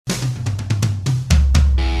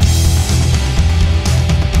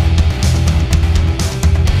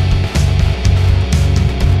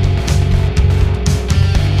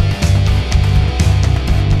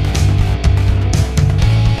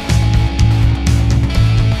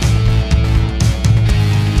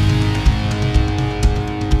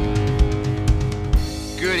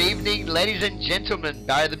Ladies and gentlemen,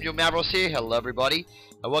 Barry the Mule Mavros here. Hello everybody,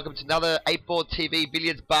 and welcome to another 8-Ball TV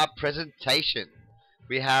Billiards Bar presentation.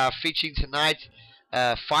 We have featuring tonight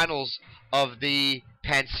finals of the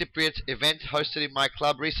Pancypria event hosted in my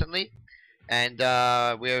club recently, and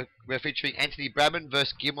we're featuring Anthony Brabin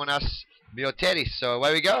versus Kimonas Mioteris. So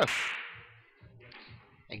away we go.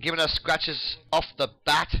 And Kimonas scratches off the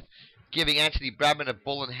bat, giving Anthony Brabin a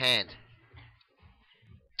ball in hand.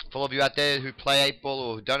 For all of you out there who play 8-ball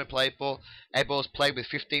or who don't play 8-ball, 8-ball is played with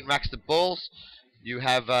 15 racks of balls. You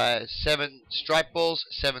have 7 stripe balls,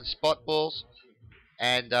 7 spot balls,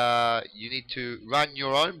 and you need to run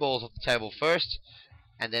your own balls off the table first,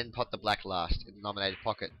 and then pot the black last in the nominated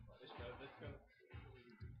pocket.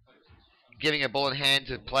 Giving a ball in hand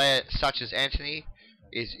to a player such as Anthony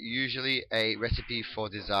is usually a recipe for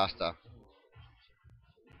disaster.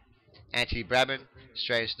 Anthony Brabin,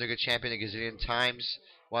 Australian snooker champion a gazillion times,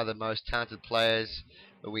 one of the most talented players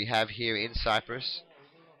that we have here in Cyprus.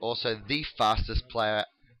 Also the fastest player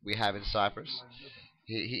we have in Cyprus.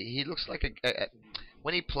 He looks like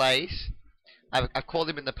when he plays, I've called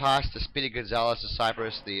him in the past the Speedy Gonzalez of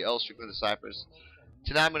Cyprus, the Earl Strickland of Cyprus.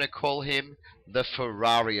 Tonight I'm going to call him the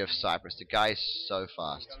Ferrari of Cyprus. The guy is so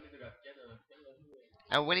fast.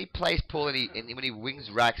 And when he plays pool and when he wings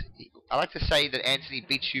racks, I like to say that Anthony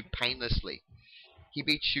beats you painlessly. He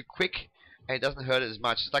beats you quick, and it doesn't hurt as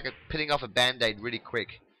much. It's like pinning off a band-aid really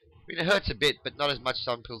quick. I mean, it hurts a bit, but not as much as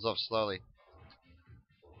some peels off slowly.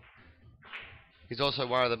 He's also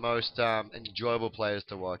one of the most enjoyable players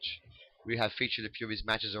to watch. We have featured a few of his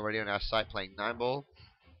matches already on our site playing 9-ball,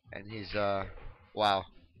 and he's wow.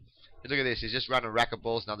 Look at this, he's just run a rack of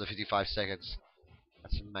balls in under 55 seconds.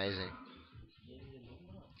 That's amazing.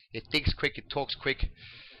 He thinks quick, he talks quick,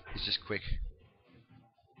 he's just quick.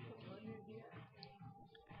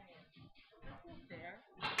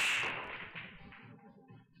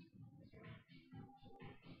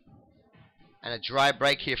 And a dry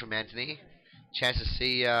break here from Anthony. Chance to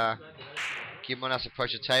see Kimonas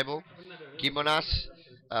approach the table. Kimonas,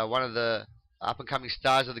 one of the up-and-coming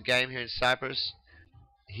stars of the game here in Cyprus.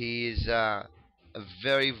 He is a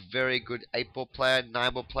very, very good 8-ball player,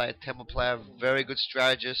 9-ball player, 10-ball player, very good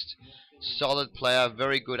strategist, solid player,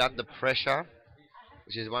 very good under pressure,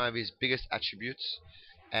 which is one of his biggest attributes.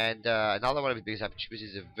 And another one of his biggest attributes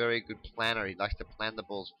is a very good planner. He likes to plan the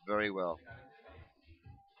balls very well.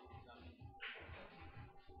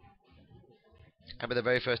 I remember the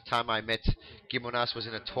very first time I met Kimonas was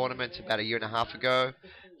in a tournament about a year and a half ago,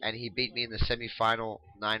 and he beat me in the semi-final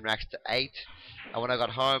 9 racks to 8. And when I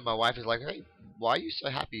got home, my wife was like, "Hey, why are you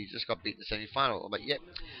so happy you just got beat in the semi-final?" I'm like, "Yeah,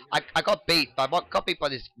 I got beat, but I got beat by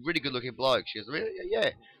this really good-looking bloke." She goes, "Really?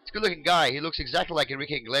 Yeah, it's a good-looking guy. He looks exactly like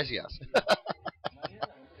Enrique Iglesias."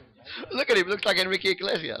 Look at him, looks like Enrique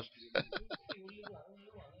Iglesias.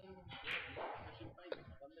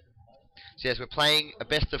 So yes, we're playing a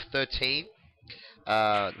best of 13.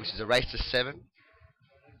 Which is a race to 7.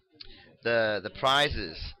 The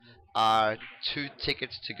prizes are 2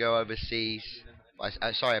 tickets to go overseas.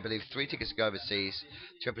 Sorry, I believe 3 tickets to go overseas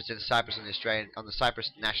to represent Cyprus on the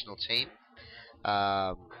Cyprus national team.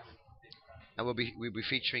 And we'll be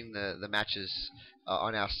featuring the matches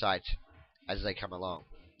on our site as they come along.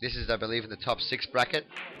 This is, I believe, in the top 6 bracket,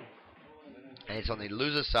 and it's on the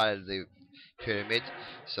loser side of the pyramid.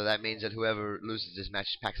 So that means that whoever loses this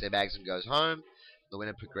match packs their bags and goes home. The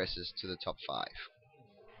winner progresses to the top 5.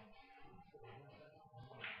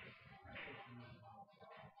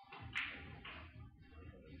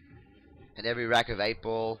 And every rack of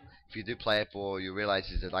 8-ball, if you do play 8-ball, you realize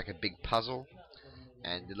is like a big puzzle.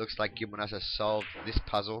 And it looks like Kimonas has solved this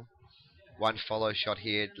puzzle. One follow shot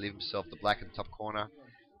here to leave himself the black in the top corner,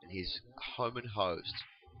 and he's home and hosed.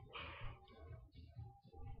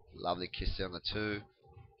 Lovely kiss there on the 2.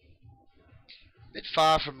 Bit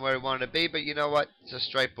far from where he wanted to be, but you know what? It's a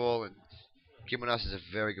straight ball, and Kimonas is a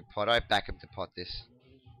very good pot. I back him to pot this.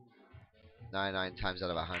 99 times out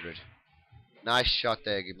of 100. Nice shot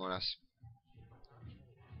there, Kimonas.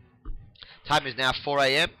 Time is now 4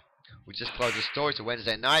 AM. We just closed the store. It's a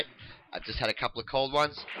Wednesday night. I've just had a couple of cold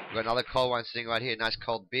ones. We've got another cold one sitting right here. Nice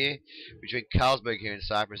cold beer. We drink Carlsberg here in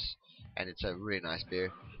Cyprus, and it's a really nice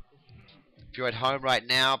beer. If you're at home right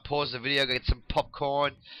now, pause the video, go get some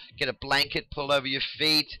popcorn, get a blanket, pull it over your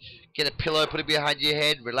feet, get a pillow, put it behind your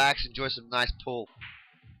head, relax, enjoy some nice pool.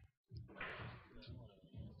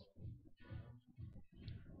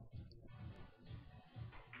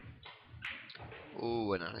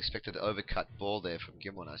 Ooh, an unexpected overcut ball there from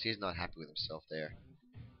Kimonas. He's not happy with himself there.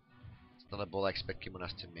 It's not a ball I expect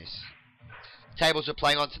Kimonas to miss. Tables we're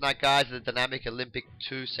playing on tonight, guys, are the Dynamic Olympic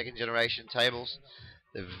 2 second generation tables.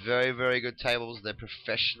 They're very, very good tables. They're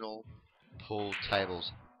professional pool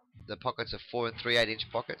tables. The pockets are 4 and 3/8 inch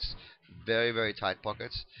pockets, very very tight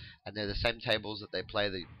pockets, and they're the same tables that they play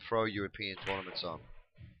the pro European tournaments on.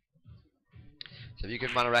 So if you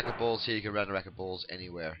can run a rack of balls here, you can run a rack of balls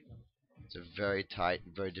anywhere. It's a very tight,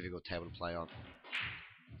 very difficult table to play on.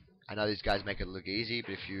 I know these guys make it look easy,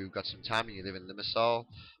 but if you've got some time and you live in Limassol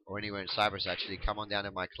or anywhere in Cyprus, actually come on down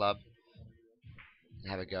to my club and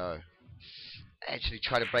have a go. Actually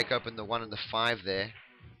try to break open the 1 and the 5 there,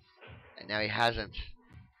 and now he hasn't.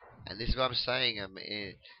 And this is what I'm saying.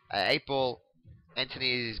 8-ball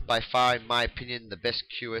Anthony is by far, in my opinion, the best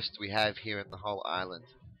cueist we have here in the whole island.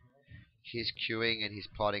 His cueing and his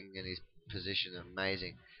potting and his position are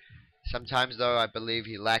amazing. Sometimes, though, I believe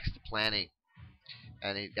he lacks the planning,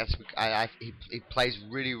 and he plays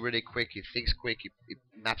really, really quick. He thinks quick. He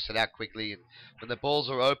maps it out quickly, and when the balls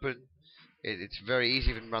are open, it's very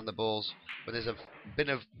easy to run the balls. When there's a bit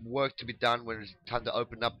of work to be done, when it's time to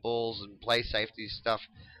open up balls and play safety stuff,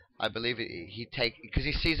 I believe because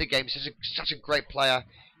he sees the game. He's such a great player.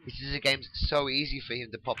 He sees the game so easy for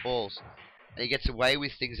him to pop balls, and he gets away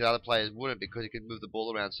with things that other players wouldn't because he can move the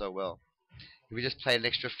ball around so well. If we just played an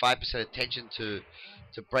extra 5% attention to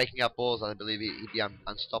breaking up balls, I believe he'd be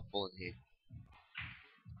unstoppable in here.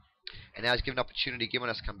 And now he's given opportunity, giving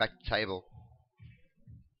us come back to the table.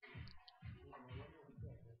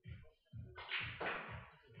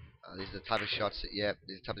 These are the type of shots that, these are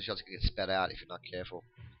the type of shots that can get spat out if you're not careful.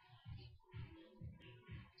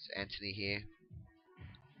 It's Anthony here.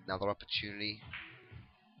 Another opportunity.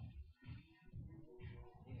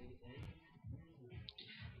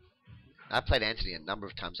 I played Anthony a number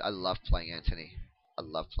of times. I love playing Anthony. I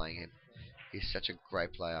love playing him. He's such a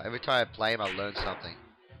great player. Every time I play him, I learn something.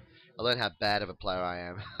 I learn how bad of a player I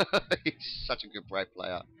am. He's such a great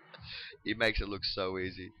player. He makes it look so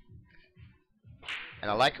easy. And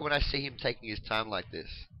I like it when I see him taking his time like this.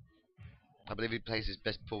 I believe he plays his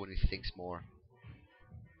best pool when he thinks more.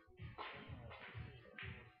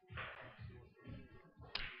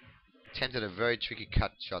 Attempted a very tricky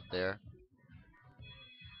cut shot there.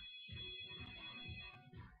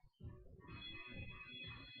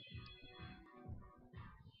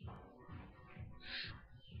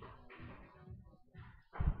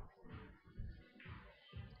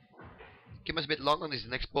 Give us a bit long on his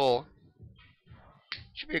next ball.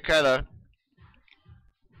 Should be okay though.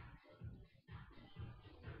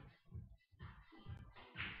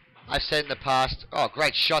 I've said in the past,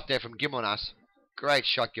 great shot there from Kimonas. Great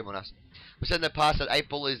shot, Kimonas. I've said in the past that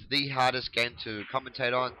 8-ball is the hardest game to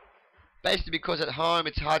commentate on. Basically because at home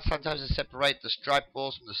it's hard sometimes to separate the stripe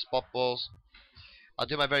balls from the spot balls. I'll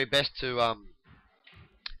do my very best to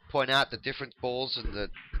point out the different balls and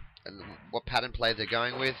what pattern play they're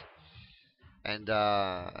going with. And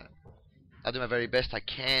I'll do my very best I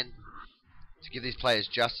can to give these players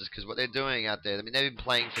justice, because what they're doing out there, I mean, they've been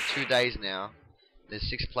playing for 2 days now. There's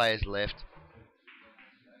 6 players left,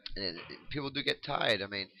 and people do get tired. I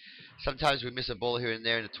mean, sometimes we miss a ball here and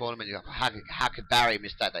there in the tournament. You're like, how could Barry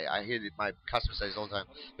miss that? I hear my customers say this all the time.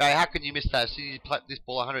 Barry, how can you miss that? I've seen you play this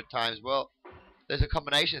ball 100 times. Well, there's a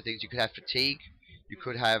combination of things. You could have fatigue, you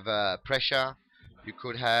could have pressure, you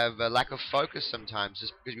could have a lack of focus sometimes,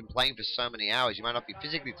 just because you've been playing for so many hours. You might not be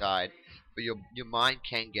physically tired, but your mind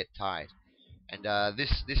can get tired. And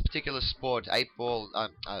this particular sport, 8-ball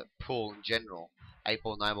pool in general,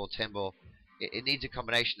 8-ball, 9-ball, 10-ball, it needs a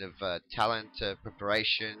combination of talent,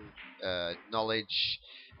 preparation, knowledge,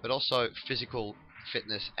 but also physical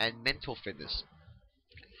fitness and mental fitness.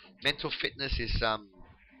 Mental fitness is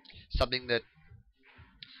something that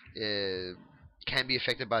can be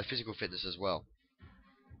affected by physical fitness as well.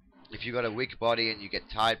 If you've got a weak body and you get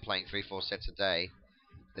tired playing 3-4 sets a day,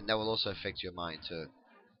 then that will also affect your mind too.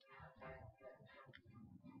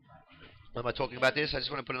 When am I talking about this? I just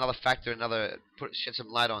want to put another factor, shed some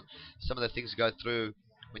light on some of the things to go through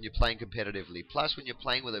when you're playing competitively. Plus, when you're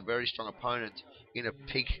playing with a very strong opponent in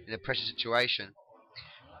a pressure situation,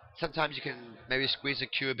 sometimes you can maybe squeeze the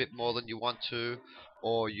cue a bit more than you want to,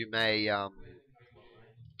 or you may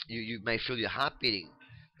you may feel your heart beating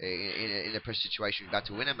in a pressure situation you're about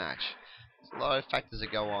to win a match. There's a lot of factors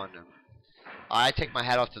that go on. And I take my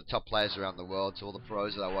hat off to the top players around the world, to all the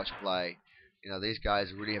pros that I watch play. You know, these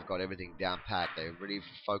guys really have got everything down pat. They're really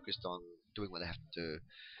focused on doing what they have to do.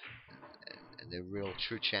 And they're real,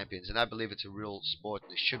 true champions. And I believe it's a real sport,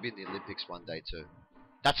 and it should be in the Olympics one day too.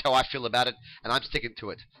 That's how I feel about it, and I'm sticking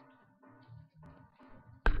to it.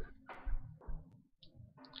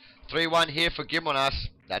 3-1 here for Kimonas.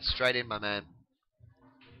 That's straight in, my man.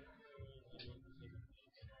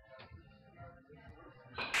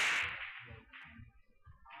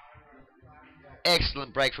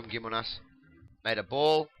 Excellent break from Kimonas. Made a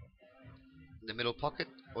ball. in the middle pocket,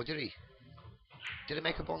 or did he? Did he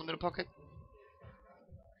make a ball in the middle pocket?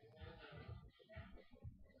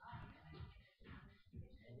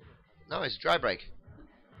 No, it's dry break.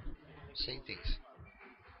 Seeing things.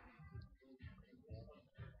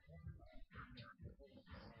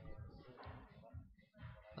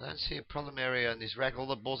 I don't see a problem area in this rack. All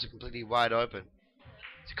the balls are completely wide open.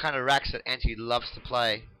 It's the kind of racks that Anthony loves to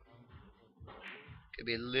play. Gotta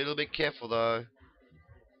be a little bit careful though.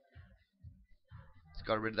 He's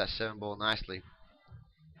got rid of that 7 ball nicely.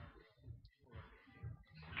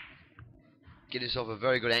 Get himself a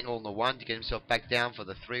very good angle on the 1 to get himself back down for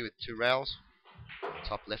the 3 with 2 rails.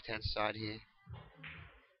 Top left hand side here.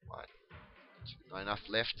 Right. Not enough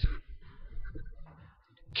left.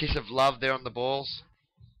 Kiss of love there on the balls.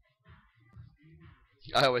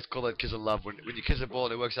 I always call it kiss of love. When you kiss a ball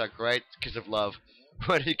and it works out great, it's kiss of love.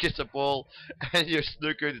 When you kiss a ball and you're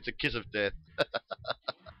snookered, it's a kiss of death.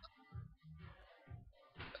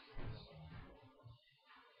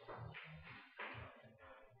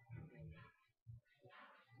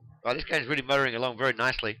 Right, this game's really motoring along very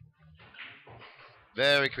nicely.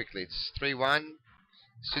 Very quickly. It's 3-1.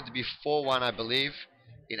 Soon to be 4-1, I believe,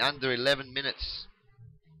 in under 11 minutes.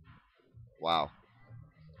 Wow.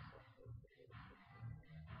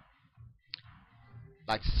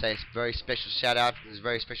 I'd like to say a very special shout out and a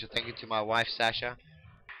very special thank you to my wife Sasha,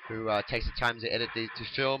 who takes the time to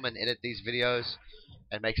film and edit these videos,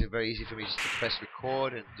 and makes it very easy for me just to press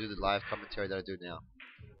record and do the live commentary that I do now.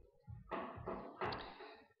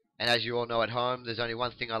 And as you all know at home, there's only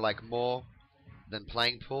one thing I like more than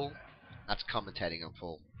playing pool. That's commentating on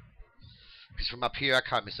pool. Because from up here I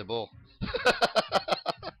can't miss a ball.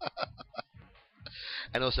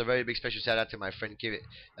 And also a very big special shout out to my friend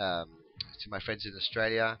to my friends in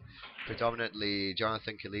Australia, predominantly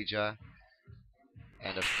Jonathan Kalija,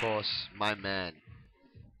 and of course my man.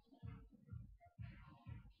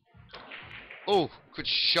 Oh, good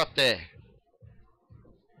shot there.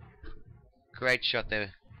 Great shot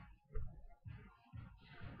there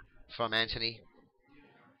from Anthony.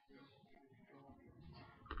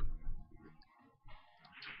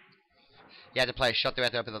 He had to play a shot there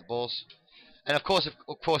to open the balls. And of course,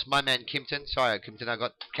 my man Kimpton. Sorry, Kimpton, I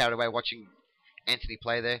got carried away watching Anthony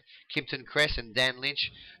play there. Kimpton Cress and Dan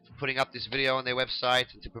Lynch for putting up this video on their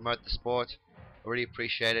website and to promote the sport. I really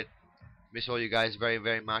appreciate it. Miss all you guys very,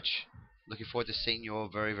 very much. Looking forward to seeing you all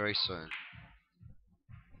very, very soon.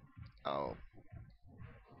 Oh.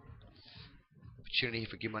 Opportunity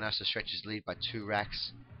for Kimonas to stretch his lead by 2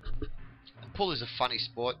 racks. And pool is a funny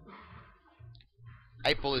sport.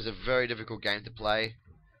 8-ball is a very difficult game to play.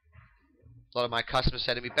 A lot of my customers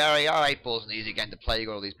say to me, Barry, 8-ball's an easy game to play, you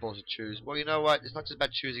got all these balls to choose. Well, you know what? It's not just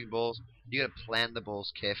about choosing balls. You got to plan the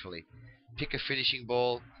balls carefully. Pick a finishing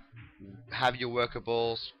ball, have your worker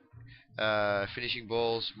balls, finishing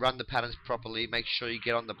balls, run the patterns properly, make sure you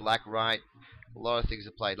get on the black right. A lot of things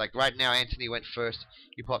to play. Like right now, Anthony went first.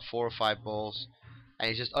 He pot 4 or 5 balls, and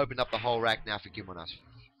he's just opened up the whole rack now for Kimonas.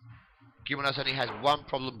 Kimonas only has 1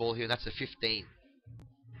 problem ball here, and that's the 15.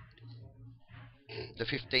 The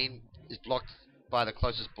 15 is blocked by the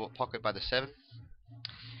closest pocket by the 7.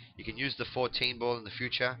 You can use the 14 ball in the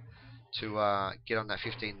future to get on that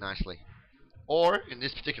 15 nicely. Or, in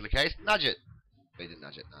this particular case, nudge it. But he didn't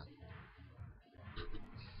nudge it, no.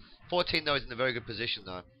 14 though is in a very good position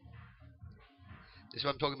though. This is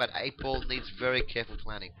what I'm talking about. 8-ball needs very careful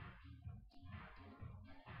planning.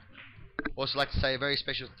 Also like to say a very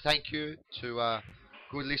special thank you to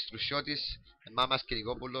Goulis Lushodis and Mamas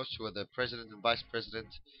Kirigopoulos, who are the president and vice president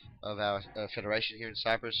of our federation here in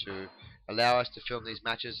Cyprus, who allow us to film these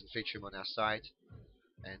matches and feature them on our site.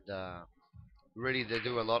 And really, they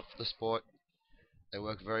do a lot for the sport. They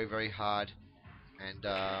work very, very hard, and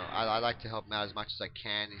I like to help them out as much as I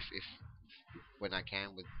can, if when I can.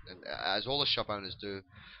 As all the shop owners do,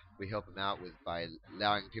 we help them out by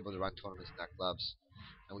allowing people to run tournaments in our clubs,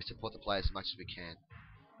 and we support the players as much as we can.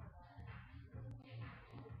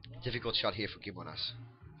 Difficult shot here for Kimonas.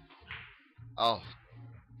 Oh,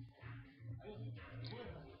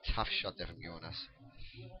 tough shot there from Kimonas.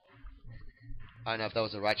 I don't know if that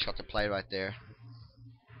was the right shot to play right there.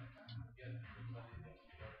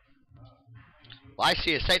 Well, I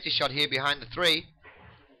see a safety shot here behind the 3,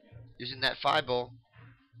 using that 5 ball.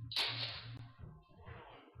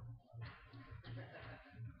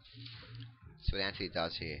 That's what Anthony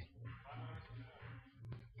does here.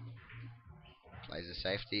 Plays a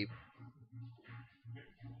safety.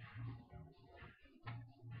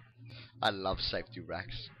 I love safety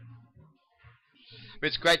racks.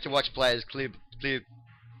 It's great to watch players clear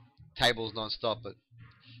tables non-stop, but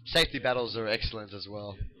safety battles are excellent as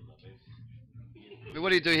well. I mean, what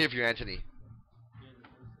do you do here for your Anthony?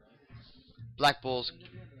 black ball's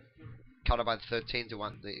covered by the 13 to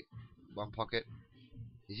the one pocket.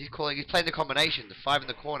 He's calling. He's playing the combination, the 5 in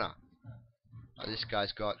the corner. Oh, this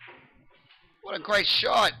guy's got. What a great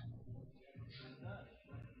shot!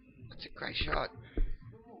 That's a great shot.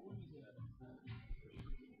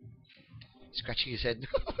 Scratching his head.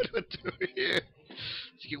 What do I do here?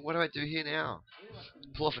 Thinking, what do I do here now?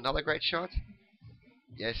 Pull off another great shot?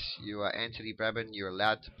 Yes, you are Anthony Brabin. You're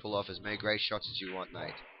allowed to pull off as many great shots as you want,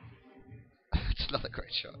 mate. That's another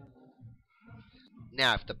great shot.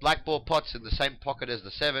 Now, if the black ball pots in the same pocket as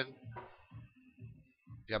the 7,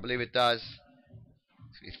 which I believe it does,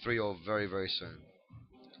 it's going to be 3 all very, very soon.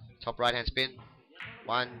 Top right hand spin.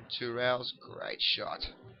 1, 2 rails. Great shot.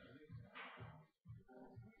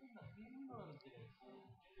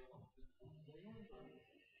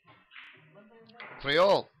 3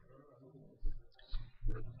 all.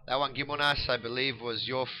 That one, Kimonas, I believe, was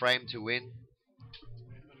your frame to win.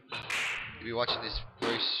 You'll be watching this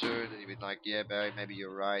very soon, and you'll be like, yeah, Barry, maybe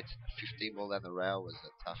you're right. 15 ball down the rail was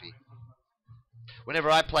a toughie. Whenever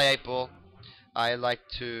I play 8 ball, I like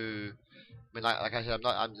to. I mean, like I said,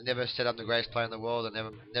 I'm never said I'm the greatest player in the world. I'm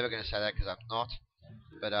never going to say that because I'm not.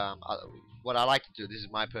 But what I like to do, this is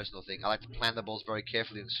my personal thing. I like to plan the balls very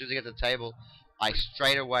carefully. And as soon as I get to the table, I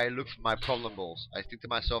straight away look for my problem balls. I think to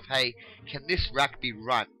myself, hey, can this rack be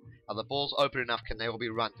run? Are the balls open enough? Can they all be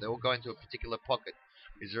run? They all go into a particular pocket.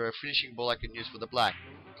 Is there a finishing ball I can use for the black?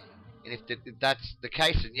 And if that's the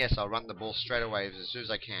case, then yes, I'll run the ball straight away as soon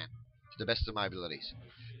as I can, to the best of my abilities.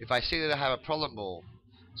 If I see that I have a problem ball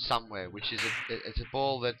somewhere, which is it's a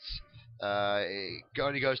ball that's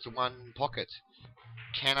only goes to one pocket,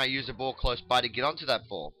 can I use a ball close by to get onto that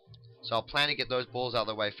ball? So I'll plan to get those balls out of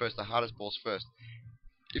the way first, the hardest balls first.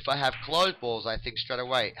 If I have closed balls, I think straight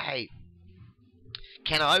away, hey,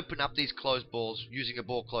 can I open up these closed balls using a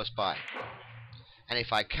ball close by? And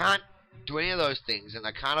if I can't do any of those things and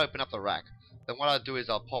I can't open up the rack, then what I'll do is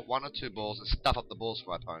I'll pop 1 or 2 balls and stuff up the balls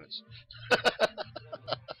for my opponents.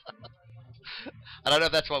 I don't know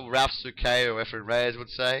if that's what Ralph Souquet or Efren Reyes would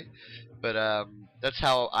say, but that's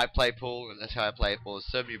how I play pool and that's how I play pool. It's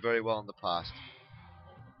served me very well in the past.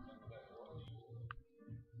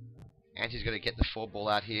 Anthony's going to get the 4 ball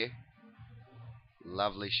out here.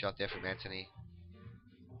 Lovely shot there from Anthony.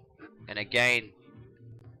 And again,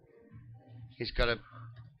 he's got to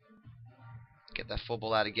get that 4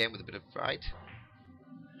 ball out again with a bit of fright.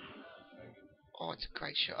 Oh, it's a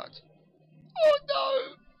great shot. Oh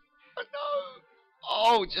no! Oh no!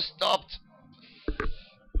 Oh, it just stopped.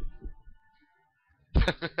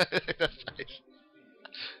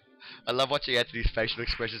 I love watching Anthony's facial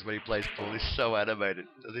expressions when he plays pool. He's so animated.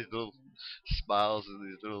 These little smiles and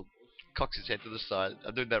these little cocks his head to the side.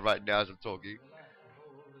 I'm doing that right now as I'm talking.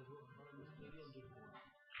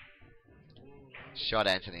 Shot,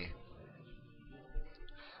 Anthony.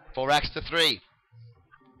 4 racks to 3.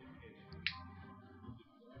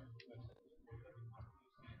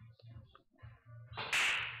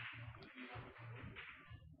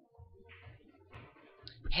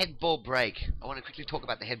 Head ball break. I want to quickly talk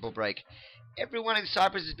about the head ball break. Everyone in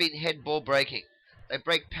Cyprus has been head ball breaking. They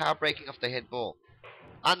break power breaking off the head ball.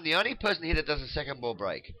 I'm the only person here that does a second ball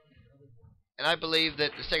break. And I believe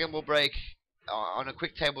that the second ball break on a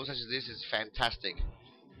quick table such as this is fantastic.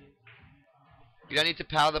 You don't need to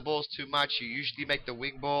power the balls too much. You usually make the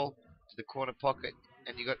wing ball to the corner pocket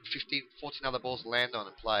and you got 15, 14 other balls to land on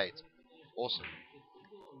and play. It's awesome.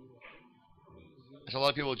 There's a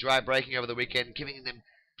lot of people dry breaking over the weekend, giving them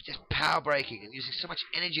just power breaking and using so much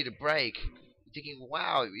energy to break. You're thinking,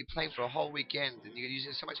 wow, you're playing for a whole weekend and you're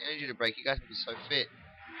using so much energy to break. You guys must be so fit.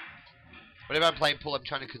 Whenever I'm playing pool, I'm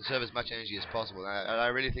trying to conserve as much energy as possible. And I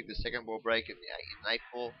really think the second ball break and the 8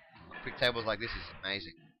 ball, quick tables like this is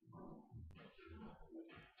amazing.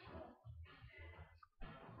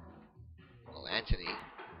 Well, Anthony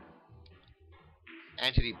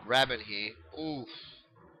Brabin here. Oof.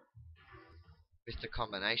 Mr.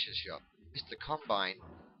 Combination shot. Mr. Combine.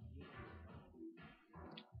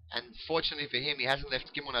 And fortunately for him, he hasn't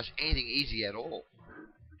left Kimonas anything easy at all.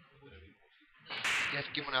 He left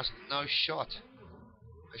Kimonas no shot.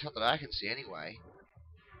 No shot that I can see anyway.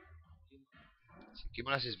 So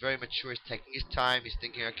Kimonas is very mature. He's taking his time. He's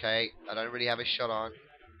thinking, okay, I don't really have a shot on.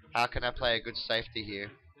 How can I play a good safety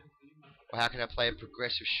here? Or how can I play a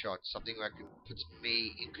progressive shot? Something that puts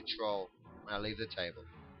me in control when I leave the table.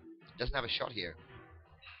 He doesn't have a shot here.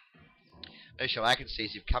 No shot I can see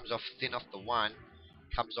is he comes off thin off the 1.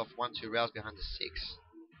 Comes off 1, 2 rails behind the 6.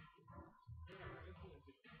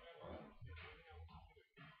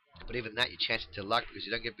 But even that, you're chancing to luck because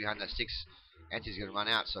you don't get behind that 6. Anthony's going to run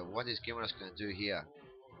out. So what is Kimonas going to do here?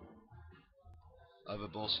 Over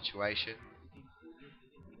ball situation.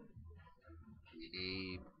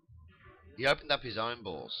 He opened up his own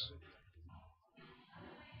balls,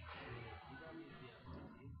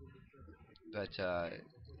 but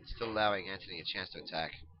still allowing Anthony a chance to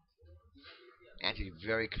attack. Anthony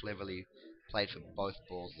very cleverly played for both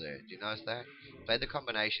balls there. Do you notice that? Played the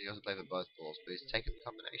combination, he also played for both balls, but he's taken the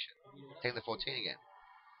combination. Taking the 14 again.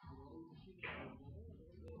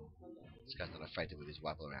 This guy's not afraid to move his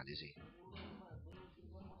wobble around, is he?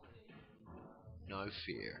 No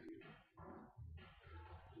fear.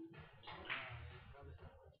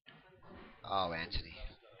 Oh, Anthony.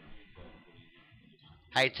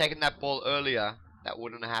 Hey, taking that ball earlier, that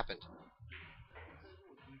wouldn't have happened.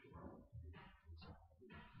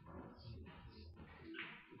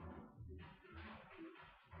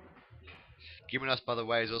 Kimonas, by the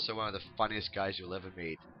way, is also one of the funniest guys you'll ever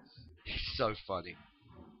meet. He's so funny.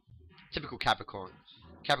 Typical Capricorn.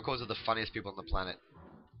 Capricorns are the funniest people on the planet.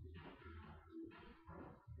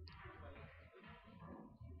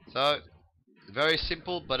 So, very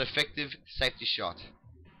simple but effective safety shot.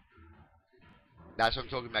 That's what I'm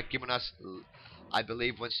talking about. Kimonas, I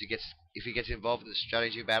believe, if he gets involved in the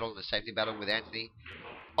strategy battle and the safety battle with Anthony.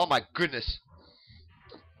 Oh my goodness!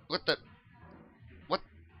 What the? What?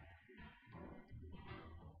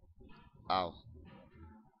 Oh.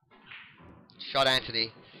 Shot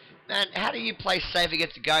Anthony. Man, how do you play safe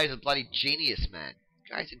against a guy who's a bloody genius, man?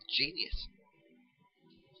 The guy's a genius.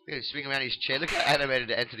 Look at him swing around his chair. Look how animated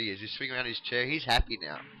Anthony is. He's swinging around his chair. He's happy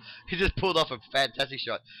now. He just pulled off a fantastic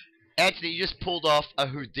shot. Anthony, you just pulled off a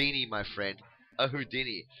Houdini, my friend. A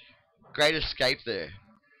Houdini. Great escape there.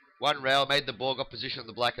 One rail made the ball, got position on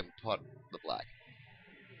the black and pot the black.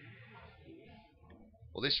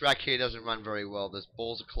 Well, this rack here doesn't run very well. The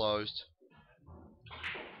balls are closed.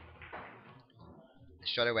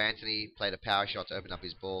 Shadow Anthony played a power shot to open up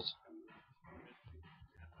his balls.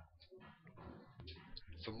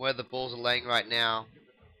 From where the balls are laying right now,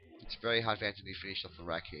 it's very hard for Anthony to finish off the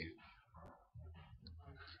rack here.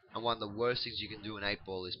 And one of the worst things you can do in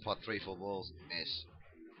 8-ball is pot 3-4 balls and miss.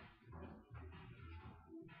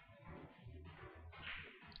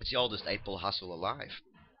 It's the oldest 8-ball hustle alive.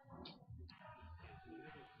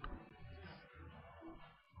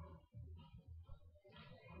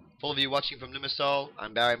 For all of you watching from Limassol,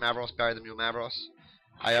 I'm Barry Mavros, Barry the Mule Mavros.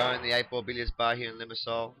 I own the 8-ball billiards bar here in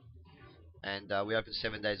Limassol, and we open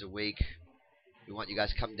 7 days a week. We want you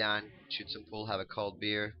guys to come down, shoot some pool, have a cold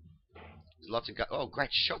beer. There's lots of oh,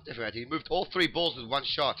 great shot there from Anthony. He moved all 3 balls with one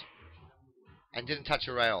shot and didn't touch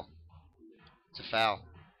a rail. It's a foul.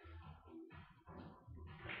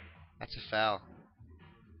 That's a foul.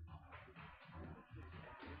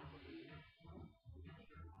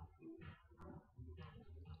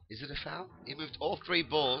 Is it a foul? He moved all 3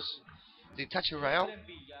 balls. Did he touch a rail?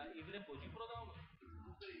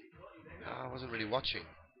 I wasn't really watching.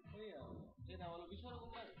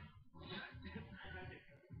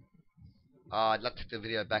 I'd love to take the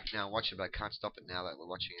video back now and watch it, but I can't stop it now that we're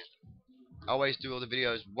watching it. I always do all the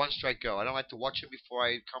videos one straight go. I don't like to watch it before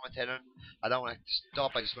I commentate on it. I don't want to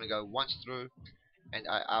stop. I just want to go once through. And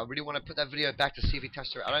I really want to put that video back to see if he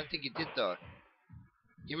touched it. I don't think he did, though.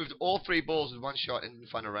 He moved all 3 balls with one shot and didn't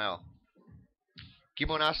find a rail.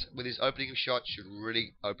 Kimonas, with his opening shot, should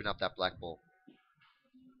really open up that black ball.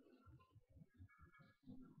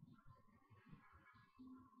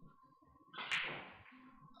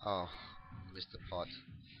 Oh, missed the pot.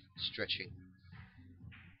 Stretching.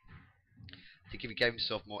 I think if he gave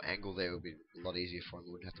himself more angle there, it would be a lot easier for him.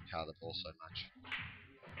 He wouldn't have to power the ball so much.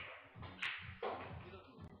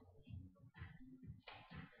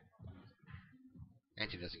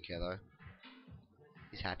 Anthony doesn't care though.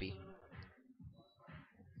 He's happy.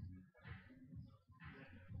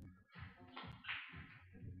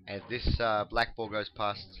 As this black ball goes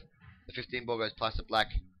past, the 15 ball goes past the black,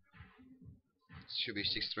 it should be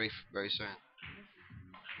 6-3 very soon.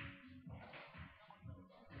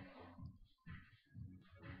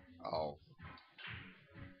 Oh.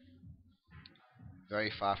 Very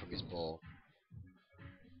far from his ball.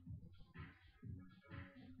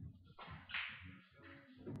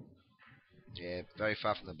 Yeah, very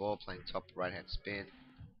far from the ball, playing top right hand spin.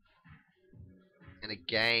 And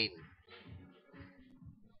again,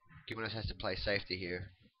 Kimonas has to play safety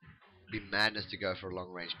here. It'd be madness to go for a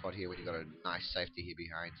long range pot here when you've got a nice safety here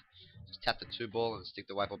behind. Just tap the 2 ball and stick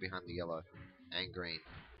the white ball behind the yellow and green.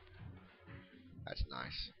 That's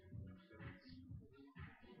nice.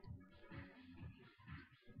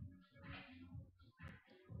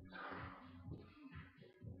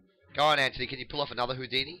 Go on, Anthony, can you pull off another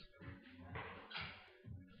Houdini?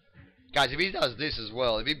 Guys, if he does this as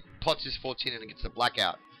well, if he pots his 14 and gets the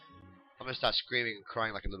blackout, I'm going to start screaming and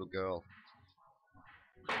crying like a little girl.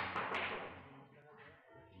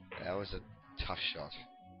 That was a tough shot.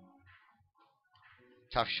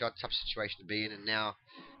 Tough shot, tough situation to be in, and now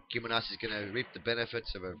Kimonas is going to reap the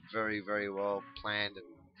benefits of a very, very well planned and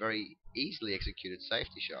very easily executed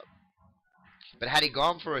safety shot. But had he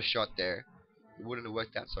gone for a shot there, it wouldn't have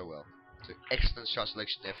worked out so well. So excellent shot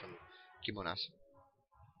selection there from Kimonas.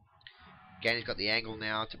 Again, he's got the angle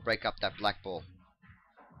now to break up that black ball.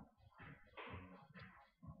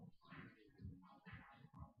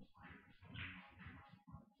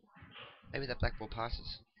 Maybe that black ball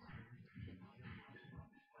passes.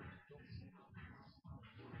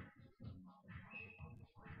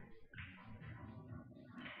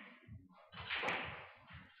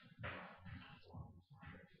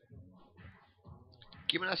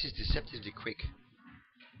 Kimonas is deceptively quick.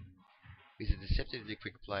 He's a deceptively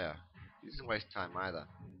quick player. He doesn't waste time either.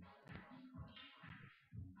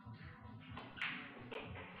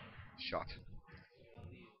 Shot.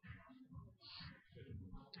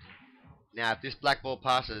 Now, if this black ball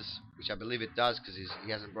passes, which I believe it does because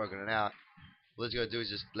he hasn't broken it out, all he's got to do is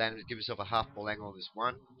just land, give himself a half ball angle on this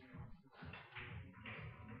one.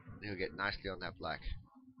 And he'll get nicely on that black.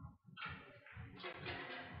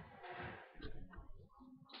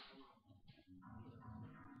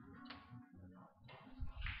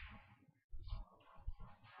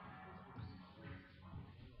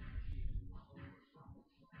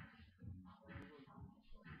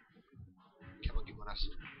 Come on, Kimonas.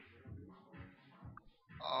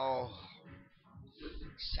 Oh,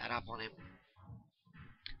 sat up on him.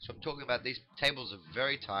 So I'm talking about these tables are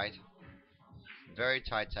very tight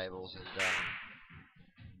tables, and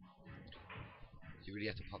you really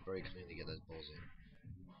have to pop very clean to get those balls in.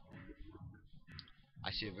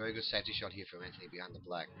 I see a very good safety shot here from Anthony behind the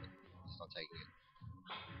black, but he's not taking it.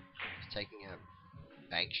 He's taking a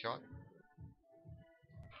bank shot.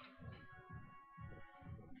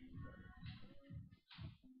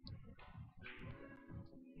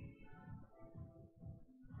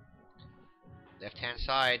 Left hand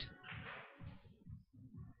side.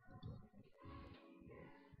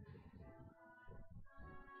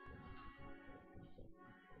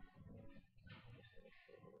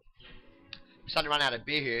 I'm starting to run out of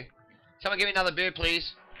beer here. Someone give me another beer,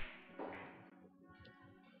 please.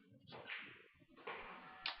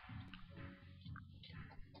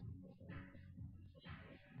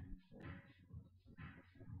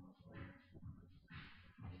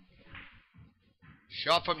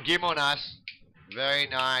 Shot from Kimonas. Very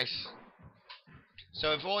nice.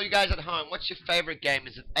 So if all you guys at home, what's your favorite game?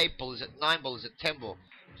 Is it 8 ball? Is it 9 ball? Is it 10 ball?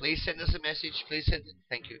 Please send us a message. Please send.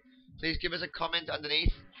 Thank you. Please give us a comment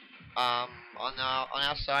underneath on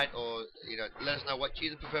our site, or let us know what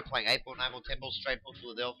you prefer playing: 8 ball, 9 ball, 10 ball, straight ball,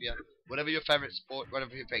 Philadelphia. Whatever your favorite sport,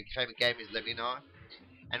 whatever your favorite game is, let me know.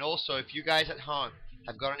 And also, if you guys at home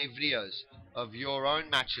have got any videos of your own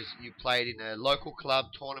matches you played in a local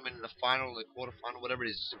club tournament, in the final, the quarterfinal, whatever it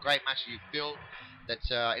is, it's a great match that you filmed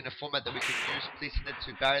that's in a format that we can use, please send it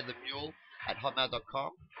to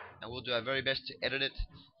BarryTheMule@hotmail.com, and we'll do our very best to edit it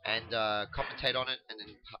and commentate on it, and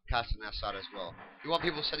then cast it on our site as well. We want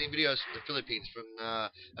people sending videos from the Philippines, from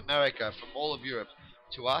America, from all of Europe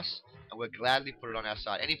to us, and we'll gladly put it on our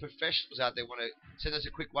site. Any professionals out there want to send us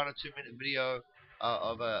a quick 1 or 2 minute video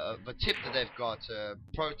of a tip that they've got, a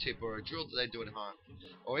pro tip or a drill that they do at home,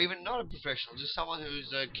 or even not a professional, just someone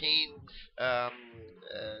who's a keen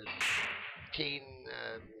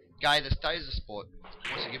guy that studies the sport,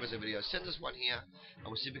 wants to give us a video, send us one here, and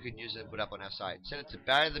we'll see if we can use it and put it up on our site. Send it to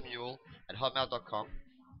BarryTheMule@hotmail.com,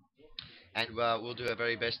 and we'll do our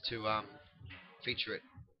very best to feature it.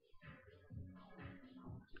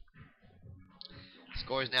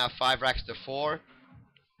 Score is now 5 racks to 4.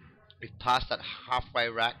 We've passed that halfway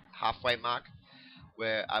mark,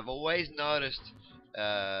 where I've always noticed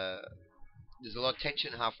there's a lot of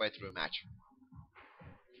tension halfway through a match.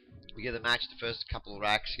 We get the match, the first couple of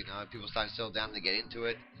racks, people start to settle down, they get into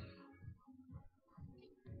it.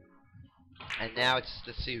 And now let's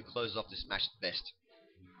see who closes off this match the best.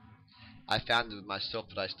 I found with myself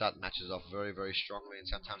that I start the matches off very, very strongly, and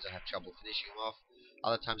sometimes I have trouble finishing them off.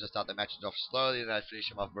 Other times I start the matches off slowly, and I finish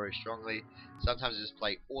them off very strongly. Sometimes I just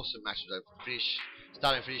play awesome matches. I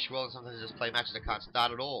start and finish well, and sometimes I just play matches I can't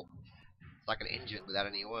start at all. It's like an engine without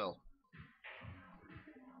any oil.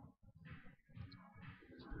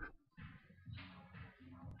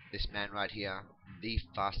 This man right here, the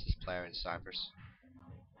fastest player in Cyprus.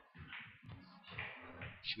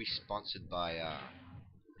 Should be sponsored by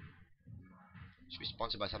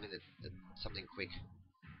something something quick.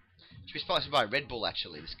 Should be sponsored by Red Bull,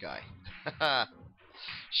 actually, this guy.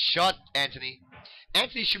 Shot, Anthony.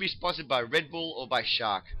 Anthony should be sponsored by Red Bull or by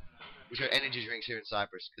Shark, which are energy drinks here in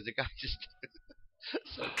Cyprus, because the guy just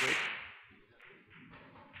So quick.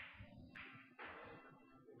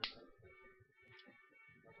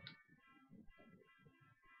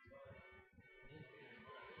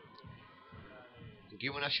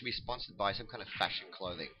 Kimonas should be sponsored by some kind of fashion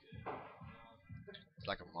clothing. It's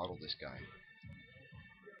like a model, this guy.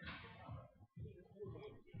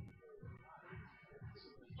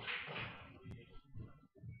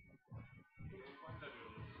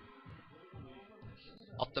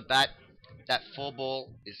 Off the bat, that 4 ball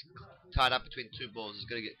is tied up between 2 balls. He's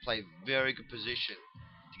going to play very good position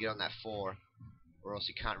to get on that 4, or else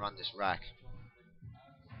he can't run this rack.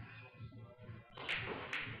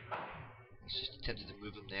 He's just attempted to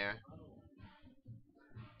move him there.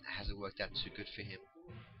 It hasn't worked out too good for him.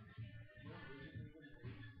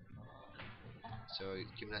 So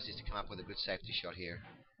Kimonas needs to come up with a good safety shot here.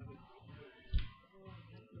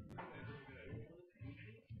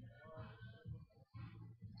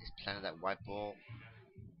 He's planted that white ball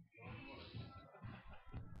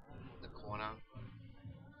in the corner.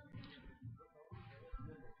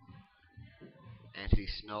 Anthony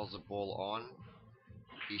smells the ball on.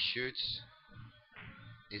 He shoots.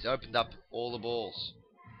 He's opened up all the balls.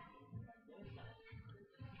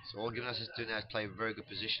 So all Kimonas is doing now is play a very good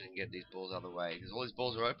position and get these balls out of the way. Because all his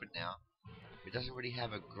balls are open now. He doesn't really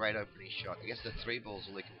have a great opening shot. I guess the 3 balls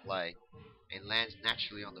all he can play. And lands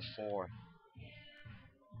naturally on the 4.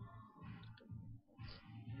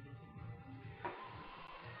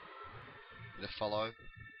 The follow.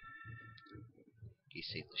 He's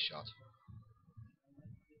seen the shot.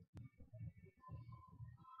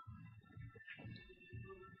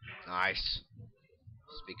 Nice.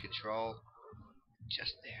 Speed control.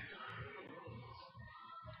 Just there.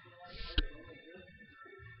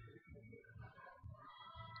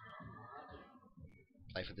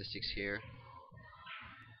 Play for the 6 here.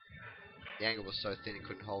 The angle was so thin he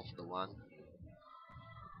couldn't hold for the 1.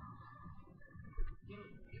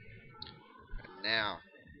 And now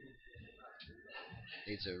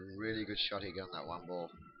needs a really good shot here on that 1 ball.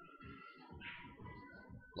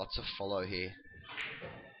 Lots of follow here.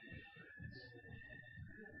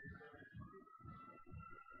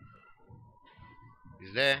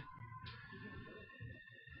 He's there.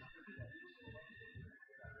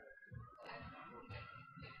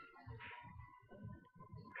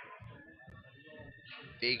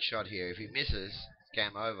 Big shot here. If he misses, it's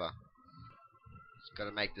game over. He's got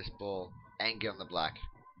to make this ball and get on the black.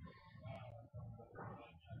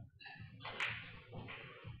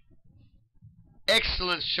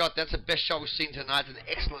 Excellent shot. That's the best shot we've seen tonight. An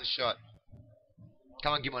excellent shot.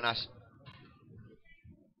 Come on, Kimonas.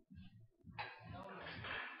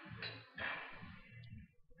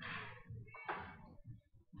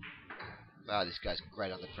 Wow, this guy's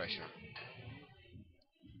great under pressure.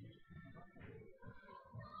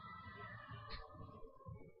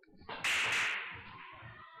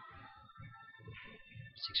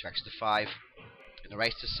 Six racks to 5. In the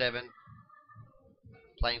race to 7.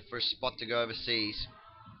 Playing for a spot to go overseas.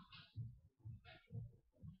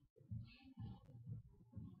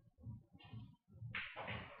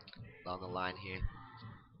 On the line here.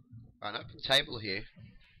 An open table here.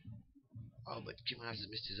 Oh, but Kimonas has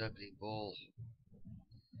missed his opening ball.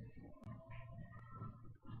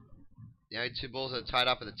 The only 2 balls that are tied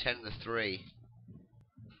up are the 10 and the 3.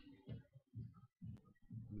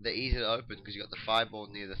 They're easy to open because you got the 5 ball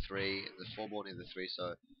near the 3 and the 4 ball near the 3,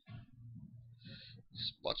 so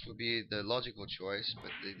spots would be the logical choice,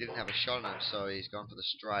 but they didn't have a shot on him, so he's gone for the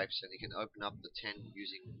stripes, and he can open up the 10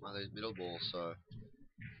 using one of those middle balls. So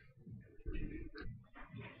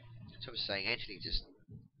that's what I'm saying. Anthony just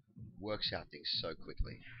works out things so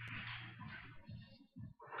quickly.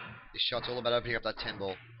 This shot's all about opening up that 10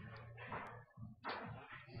 ball.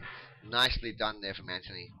 Nicely done there from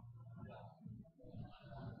Anthony.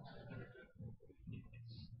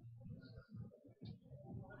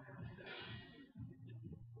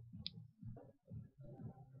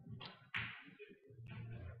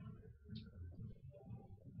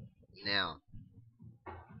 Now,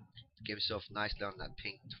 get himself nicely on that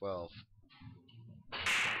pink 12.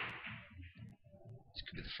 This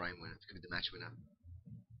could be the frame winner. This could be the match winner.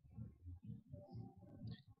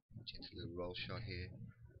 Gentle little roll shot here.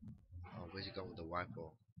 Oh, where's he going with the white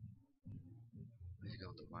ball? Where's he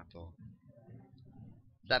going with the white ball?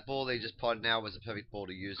 That ball that he just potted now was the perfect ball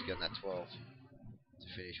to use to get on that 12 to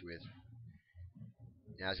finish with.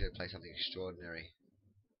 Now he's going to play something extraordinary.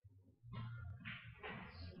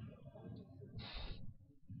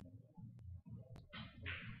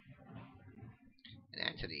 And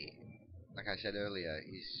Anthony, like I said earlier,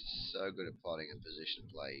 he's so good at plotting and position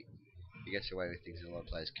play. He gets away with things that a lot of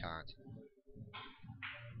players can't.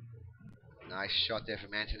 Nice shot there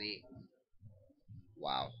from Anthony.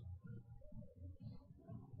 Wow.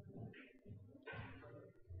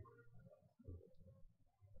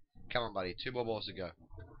 Come on, buddy. 2 more balls to go.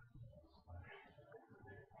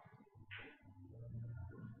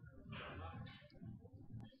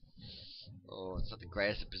 Oh, it's not the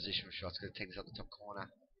greatest of positional shots. Going to take this up the top corner.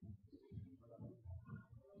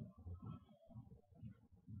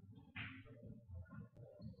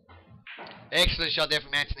 Excellent shot there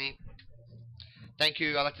from Anthony. Thank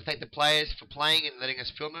you. I'd like to thank the players for playing and letting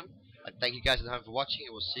us film them. Thank you guys at home for watching,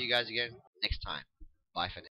 and we'll see you guys again next time. Bye for now.